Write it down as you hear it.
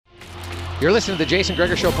You're listening to the Jason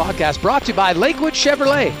Gregor Show podcast, brought to you by Lakewood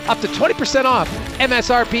Chevrolet. Up to 20% off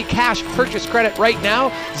MSRP cash purchase credit right now.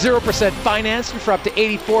 0% financing for up to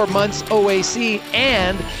 84 months OAC,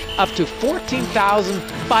 and up to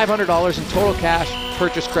 $14,500 in total cash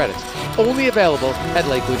purchase credits. Only available at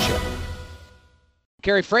Lakewood Chevrolet.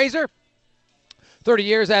 Kerry Fraser, 30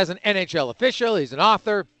 years as an NHL official. He's an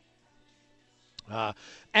author,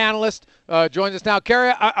 analyst, joins us now. Kerry,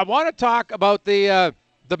 I want to talk about the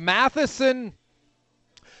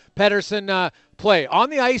Matheson-Pettersson play. On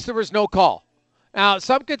the ice, there was no call. Now,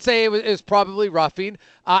 some could say it was probably roughing,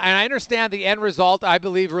 and I understand the end result, I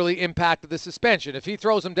believe, really impacted the suspension. If he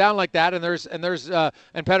throws him down like that and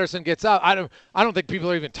Pettersson gets out, I don't think people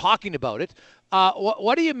are even talking about it.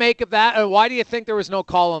 What do you make of that, and why do you think there was no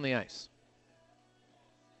call on the ice?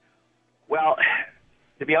 Well,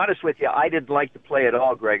 to be honest with you, I didn't like the play at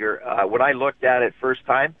all, Gregor. When I looked at it first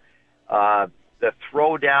time, the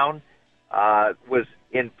throwdown was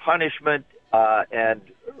in punishment and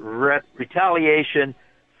retaliation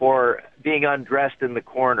for being undressed in the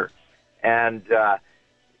corner. And, I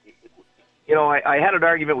had an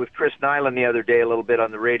argument with Chris Nyland the other day a little bit on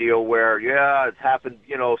the radio where, it's happened,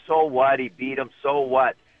 so what? He beat him, so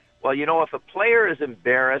what? Well, if a player is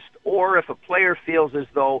embarrassed or if a player feels as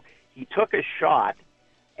though he took a shot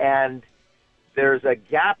and there's a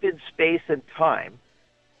gap in space and time,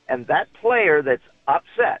 and that player that's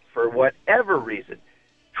upset for whatever reason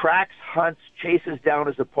tracks, hunts, chases down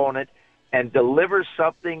his opponent, and delivers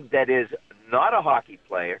something that is not a hockey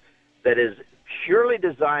player, that is purely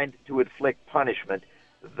designed to inflict punishment,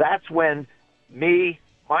 that's when my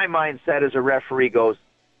mindset as a referee goes,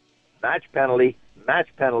 match penalty,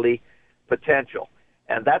 potential.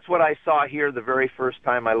 And that's what I saw here the very first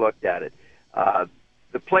time I looked at it.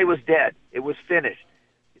 The play was dead. It was finished.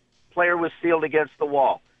 Player was sealed against the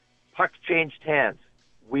wall. Puck changed hands.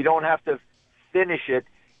 We don't have to finish it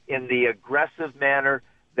in the aggressive manner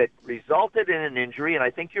that resulted in an injury, and I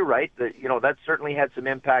think you're right that that certainly had some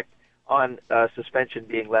impact on suspension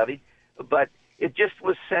being levied, but it just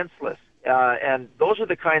was senseless. And those are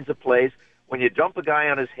the kinds of plays when you dump a guy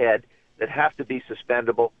on his head that have to be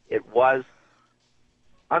suspendable. It was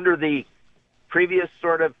under the previous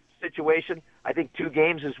sort of situation. I think 2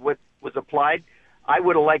 games is what was applied. I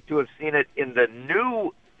would have liked to have seen it in the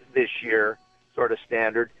new this year sort of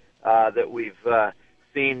standard that we've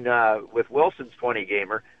seen with Wilson's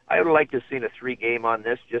 20-gamer. I would have liked to have seen a 3-game on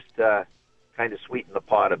this, just kind of sweeten the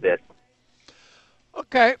pot a bit.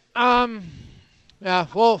 Okay. Yeah.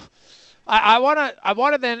 Well, I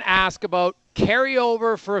want to then ask about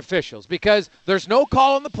carryover for officials, because there's no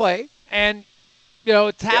call on the play, and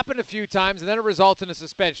it's happened a few times, and then it results in a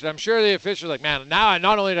suspension. I'm sure the officials are like, man, now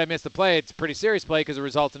not only did I miss the play, it's a pretty serious play because it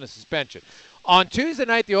results in a suspension. On Tuesday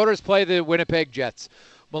night, the Oilers play the Winnipeg Jets.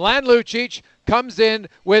 Milan Lucic comes in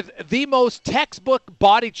with the most textbook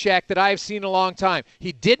body check that I've seen in a long time.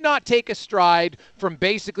 He did not take a stride from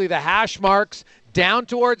basically the hash marks down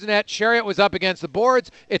towards net. Chariot was up against the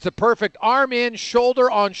boards. It's a perfect arm in,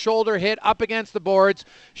 shoulder on shoulder hit up against the boards.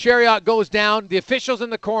 Chariot goes down. The official's in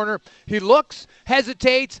the corner. He looks,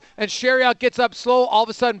 hesitates, and Chariot gets up slow. All of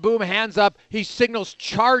a sudden, boom, hands up. He signals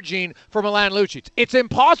charging for Milan Lucic. It's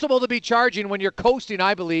impossible to be charging when you're coasting,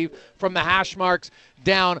 I believe, from the hash marks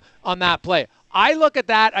down on that play. I look at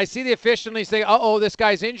that. I see the official and he say, uh-oh, this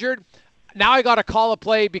guy's injured. Now I got to call a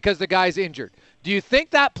play because the guy's injured. Do you think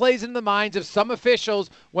that plays in the minds of some officials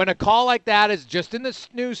when a call like that is just in the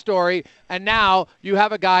news story, and now you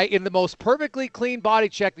have a guy in the most perfectly clean body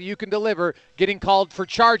check that you can deliver getting called for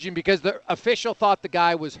charging because the official thought the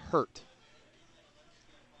guy was hurt?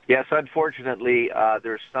 Yes, unfortunately,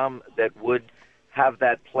 there's some that would have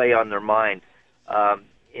that play on their mind.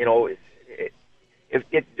 It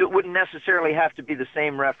wouldn't necessarily have to be the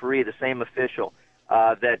same referee, the same official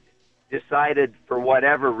that decided for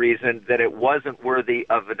whatever reason that it wasn't worthy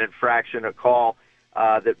of an infraction, a call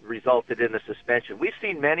that resulted in a suspension. We've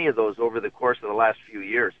seen many of those over the course of the last few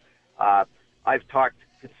years. I've talked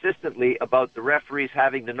consistently about the referees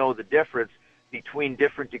having to know the difference between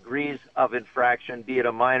different degrees of infraction, be it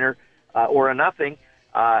a minor or a nothing,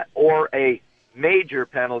 or a major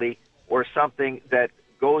penalty or something that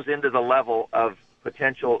goes into the level of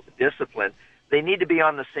potential discipline. They need to be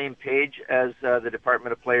on the same page as the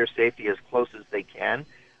Department of Player Safety as close as they can.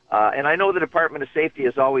 And I know the Department of Safety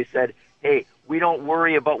has always said, hey, we don't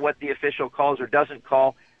worry about what the official calls or doesn't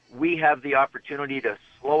call. We have the opportunity to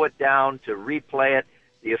slow it down, to replay it.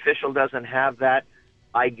 The official doesn't have that.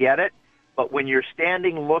 I get it. But when you're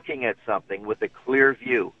standing looking at something with a clear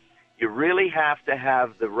view, you really have to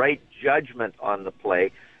have the right judgment on the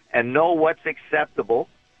play and know what's acceptable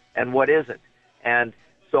and what isn't. And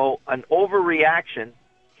So an overreaction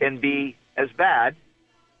can be as bad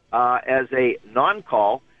as a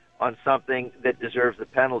non-call on something that deserves a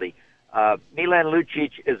penalty. Milan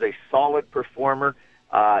Lucic is a solid performer.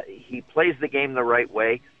 He plays the game the right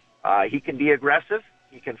way. He can be aggressive.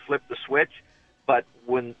 He can flip the switch. But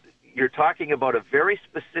when you're talking about a very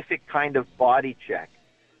specific kind of body check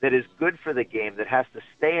that is good for the game, that has to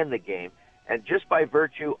stay in the game, and just by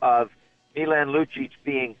virtue of Milan Lucic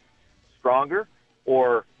being stronger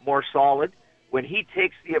or more solid, when he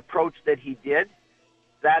takes the approach that he did,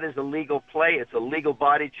 that is a legal play. It's a legal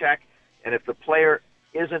body check. And if the player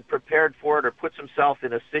isn't prepared for it or puts himself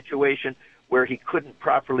in a situation where he couldn't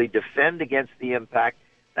properly defend against the impact,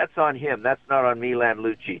 that's on him. That's not on Milan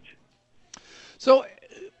Lucic. So,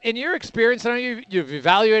 in your experience, I know you've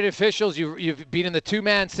evaluated officials, you've been in the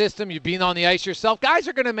two-man system, you've been on the ice yourself. Guys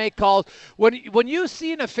are going to make calls. When you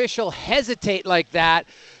see an official hesitate like that,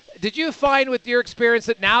 did you find with your experience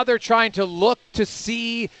that now they're trying to look to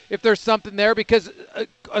see if there's something there? Because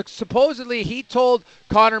supposedly he told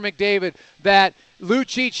Connor McDavid that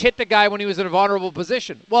Lucic hit the guy when he was in a vulnerable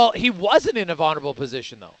position. Well, he wasn't in a vulnerable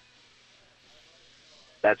position, though.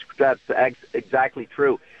 That's exactly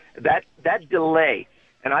true. That delay,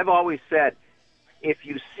 and I've always said, if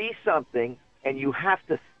you see something and you have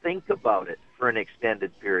to think about it for an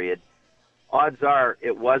extended period, odds are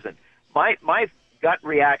it wasn't. My gut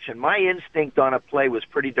reaction, my instinct on a play was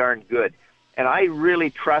pretty darn good, and I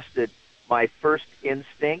really trusted my first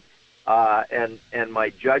instinct and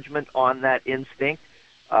my judgment on that instinct.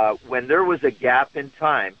 When there was a gap in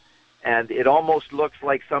time, and it almost looks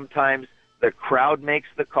like sometimes the crowd makes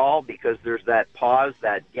the call because there's that pause,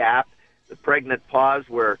 that gap, the pregnant pause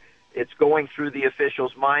where it's going through the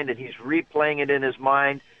official's mind and he's replaying it in his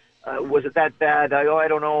mind. Was it that bad? I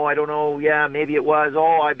don't know. Yeah, maybe it was.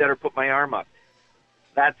 Oh, I better put my arm up.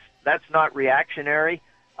 That's not reactionary.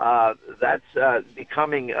 That's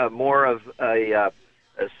becoming more of a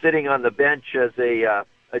sitting on the bench as a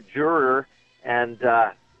juror and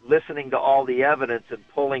listening to all the evidence and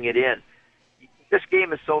pulling it in. This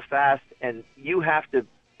game is so fast, and you have to,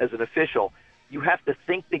 as an official, you have to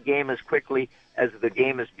think the game as quickly as the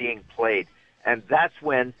game is being played. And that's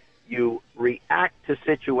when you react to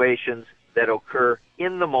situations that occur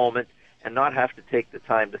in the moment and not have to take the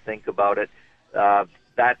time to think about it.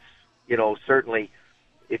 That's, certainly,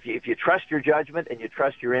 if you trust your judgment and you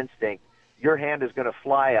trust your instinct, your hand is going to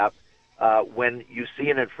fly up when you see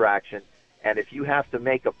an infraction. And if you have to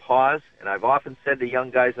make a pause, and I've often said to young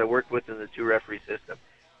guys I worked with in the two-referee system,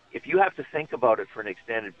 if you have to think about it for an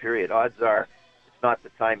extended period, odds are it's not the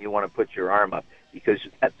time you want to put your arm up, because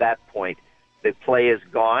at that point, the play is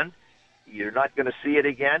gone. You're not going to see it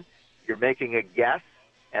again. You're making a guess,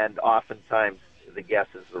 and oftentimes the guess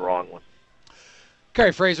is the wrong one.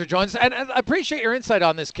 Kerry Fraser joins, and I appreciate your insight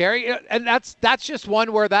on this, Kerry. And that's just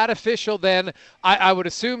one where that official then, I would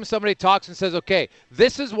assume somebody talks and says, okay,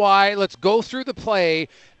 this is why, let's go through the play,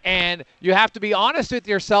 and you have to be honest with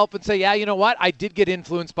yourself and say, yeah, you know what, I did get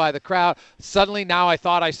influenced by the crowd. Suddenly now I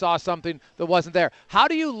thought I saw something that wasn't there. How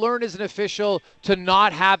do you learn as an official to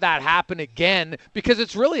not have that happen again? Because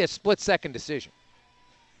it's really a split-second decision.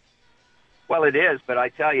 Well, it is, but I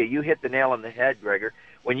tell you, you hit the nail on the head, Gregor.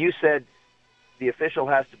 When you said the official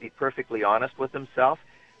has to be perfectly honest with himself,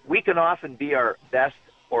 we can often be our best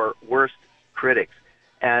or worst critics.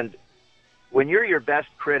 And when you're your best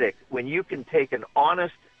critic, when you can take an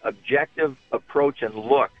honest, objective approach and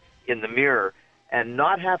look in the mirror and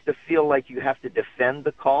not have to feel like you have to defend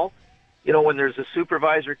the call, when there's a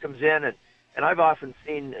supervisor comes in, and I've often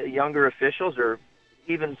seen younger officials or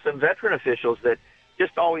even some veteran officials that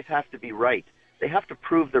just always have to be right. They have to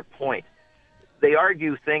prove their point. They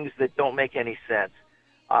argue things that don't make any sense.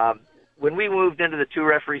 When we moved into the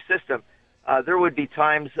two-referee system, there would be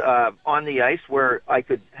times on the ice where I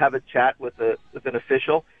could have a chat with an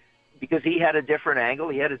official because he had a different angle,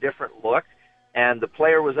 he had a different look, and the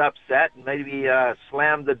player was upset and maybe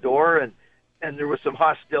slammed the door, and there was some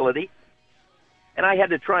hostility. And I had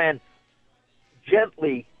to try and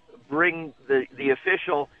gently bring the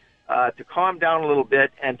official to calm down a little bit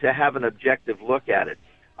and to have an objective look at it.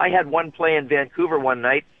 I had one play in Vancouver one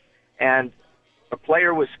night, and a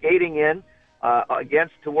player was skating in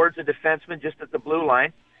towards a defenseman just at the blue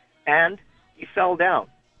line, and he fell down.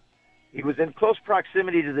 He was in close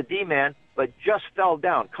proximity to the D-man, but just fell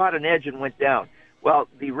down, caught an edge and went down. Well,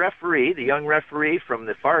 the young referee from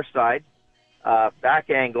the far side, back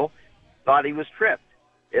angle, thought he was tripped.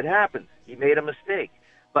 It happens. He made a mistake.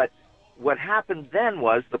 But what happened then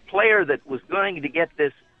was the player that was going to get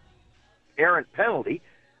this errant penalty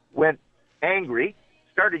went angry,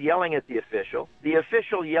 started yelling at the official. The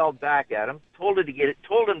official yelled back at him,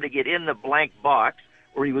 told him to get in the blank box,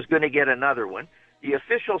 or he was going to get another one. The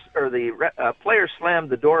officials or the player slammed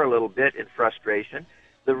the door a little bit in frustration.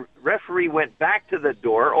 The referee went back to the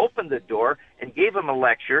door, opened the door, and gave him a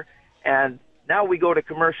lecture. And now we go to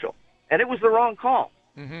commercial, and it was the wrong call.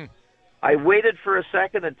 Mm-hmm. I waited for a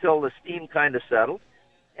second until the steam kind of settled,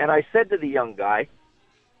 and I said to the young guy,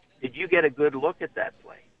 "Did you get a good look at that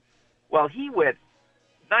play?" Well, he went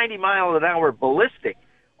 90 miles an hour ballistic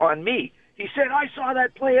on me. He said, "I saw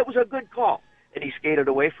that play. It was a good call." And he skated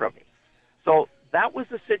away from me. So that was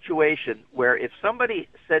a situation where if somebody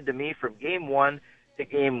said to me from game 1 to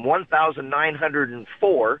game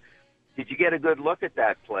 1,904, "Did you get a good look at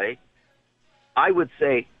that play?" I would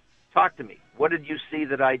say, "Talk to me. What did you see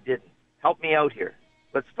that I didn't? Help me out here.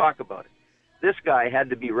 Let's talk about it." This guy had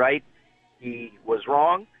to be right. He was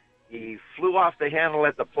wrong. He flew off the handle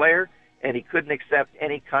at the player, and he couldn't accept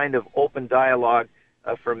any kind of open dialogue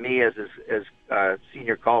from me as his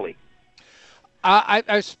senior colleague.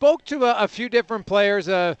 I spoke to a few different players,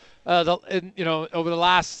 over the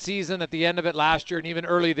last season, at the end of it last year, and even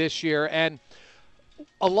early this year, and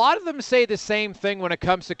a lot of them say the same thing when it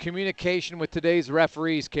comes to communication with today's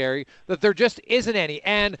referees, Kerry, that there just isn't any.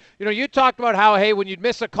 And, you talked about how, hey, when you'd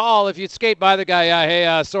miss a call, if you'd skate by the guy,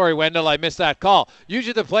 hey, sorry, Wendell, I missed that call.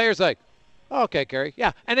 Usually the player's like, oh, okay, Kerry,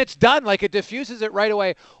 yeah. And it's done. Like, it diffuses it right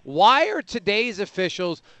away. Why are today's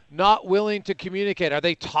officials not willing to communicate? Are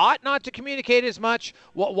they taught not to communicate as much?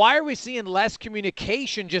 Why are we seeing less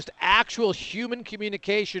communication, just actual human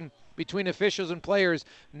communication between officials and players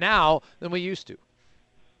now than we used to?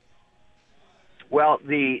 Well,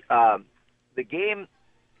 the game,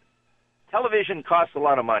 television costs a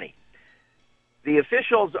lot of money. The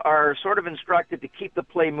officials are sort of instructed to keep the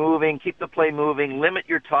play moving, limit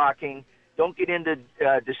your talking, don't get into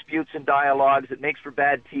disputes and dialogues. It makes for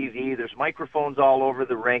bad TV. There's microphones all over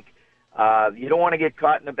the rink. You don't want to get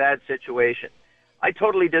caught in a bad situation. I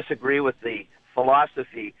totally disagree with the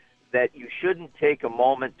philosophy that you shouldn't take a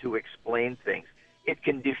moment to explain things. It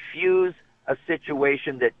can diffuse a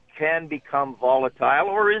situation that can become volatile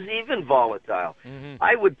or is even volatile. Mm-hmm.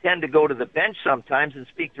 I would tend to go to the bench sometimes and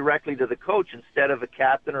speak directly to the coach instead of a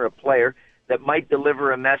captain or a player that might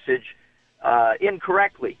deliver a message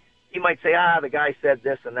incorrectly. He might say, the guy said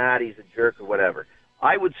this and that, he's a jerk or whatever.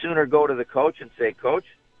 I would sooner go to the coach and say, "Coach,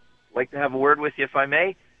 I'd like to have a word with you if I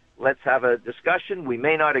may. Let's have a discussion. We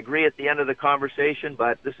may not agree at the end of the conversation,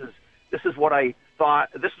 but this is what I thought,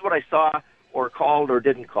 this is what I saw or called or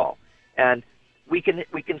didn't call." And we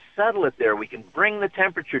can settle it there. We can bring the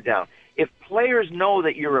temperature down. If players know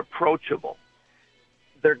that you're approachable,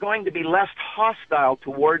 they're going to be less hostile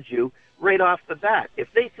towards you right off the bat.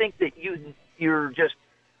 If they think that you're just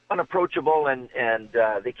unapproachable and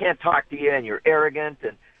they can't talk to you and you're arrogant,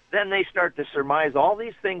 and then they start to surmise all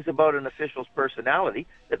these things about an official's personality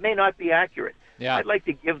that may not be accurate. Yeah. I'd like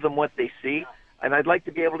to give them what they see, and I'd like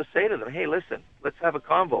to be able to say to them, "Hey, listen, let's have a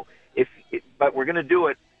convo. But we're going to do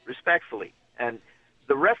it respectfully." And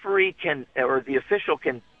the referee or the official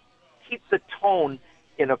can keep the tone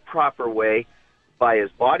in a proper way by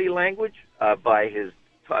his body language, by his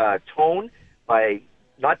tone, by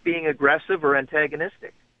not being aggressive or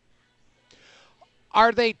antagonistic.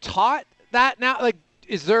 Are they taught that now? Like,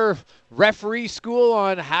 is there referee school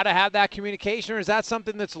on how to have that communication, or is that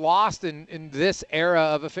something that's lost in this era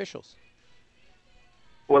of officials?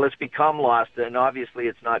 Well, it's become lost, and obviously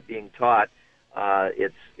it's not being taught.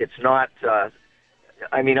 It's not.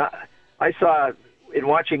 I saw in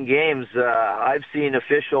watching games. I've seen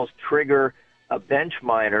officials trigger a bench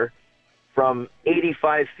minor from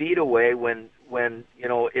 85 feet away when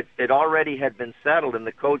it already had been settled, and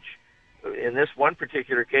the coach. In this one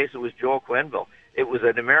particular case, it was Joel Quenneville. It was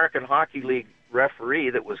an American Hockey League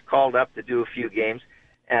referee that was called up to do a few games,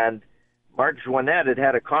 and Mark Joannette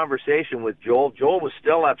had a conversation with Joel. Joel was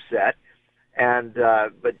still upset, and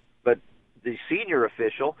but the senior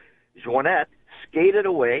official, Joannette, skated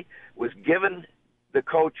away, was given the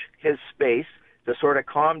coach his space to sort of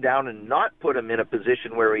calm down and not put him in a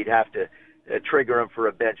position where he'd have to trigger him for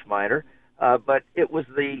a bench minor. But it was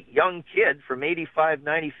the young kid from 85,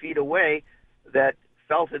 90 feet away that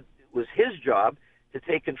felt it was his job to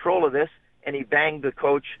take control of this, and he banged the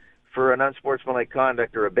coach for an unsportsmanlike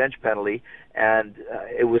conduct or a bench penalty, and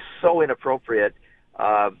it was so inappropriate.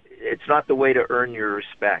 It's not the way to earn your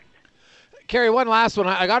respect. Kerry, one last one.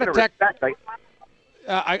 I got a text.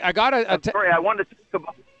 I got a. Sorry, I wanted to talk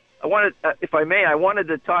about. If I may, I wanted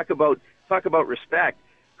to talk about respect.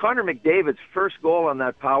 Connor McDavid's first goal on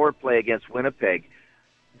that power play against Winnipeg,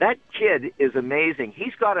 that kid is amazing.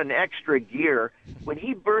 He's got an extra gear. When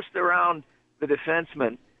he burst around the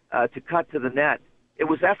defenseman to cut to the net, it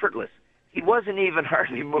was effortless. he wasn't even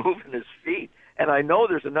hardly moving his feet. And I know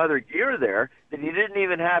there's another gear there that he didn't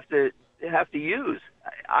even have to use.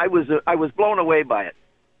 I was blown away by it.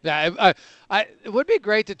 Yeah, it would be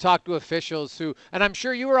great to talk to officials who, and I'm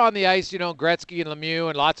sure you were on the ice, Gretzky and Lemieux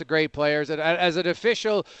and lots of great players. As an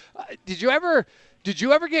official, did you ever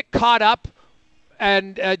get caught up?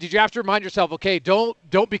 And did you have to remind yourself, okay, don't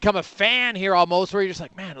become a fan here almost, where you're just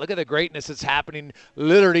like, man, look at the greatness that's happening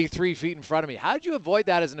literally 3 feet in front of me. How did you avoid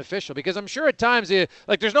that as an official? Because I'm sure at times,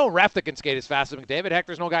 there's no ref that can skate as fast as McDavid. Heck,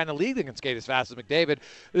 there's no guy in the league that can skate as fast as McDavid.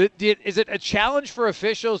 Is it a challenge for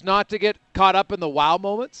officials not to get caught up in the wow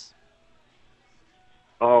moments?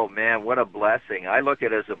 Oh, man, what a blessing. I look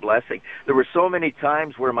at it as a blessing. There were so many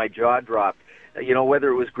times where my jaw dropped, whether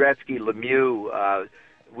it was Gretzky, Lemieux,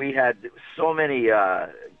 we had so many,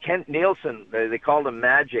 Kent Nielsen, they called him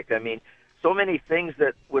magic. I mean, so many things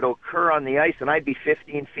that would occur on the ice, and I'd be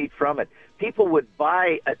 15 feet from it. People would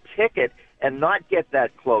buy a ticket and not get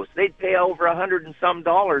that close. They'd pay over $100 and some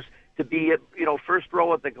to be, first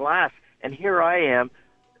row at the glass. And here I am.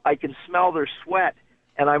 I can smell their sweat,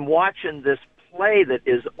 and I'm watching this play that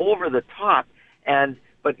is over the top.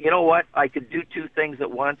 But you know what? I could do two things at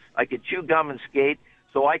once. I could chew gum and skate,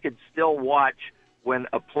 so I could still watch when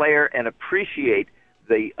a player and appreciate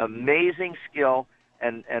the amazing skill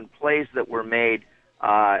and plays that were made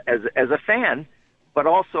as a fan, but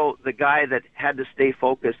also the guy that had to stay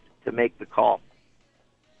focused to make the call.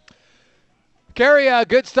 Kerry,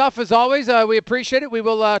 good stuff as always. We appreciate it. We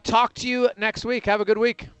will talk to you next week. Have a good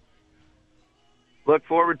week. Look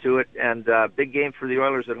forward to it, and big game for the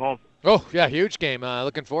Oilers at home. Oh, yeah, huge game.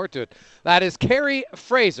 Looking forward to it. That is Kerry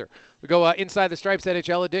Fraser. We go Inside the Stripes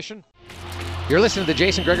NHL edition. You're listening to the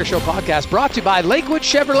Jason Gregor Show podcast, brought to you by Lakewood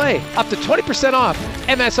Chevrolet. Up to 20% off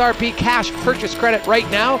MSRP cash purchase credit right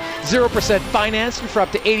now. 0% financing for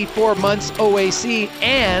up to 84 months OAC,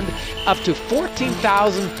 and up to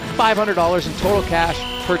 $14,500 in total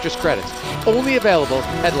cash purchase credits. Only available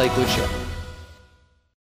at Lakewood Chevrolet.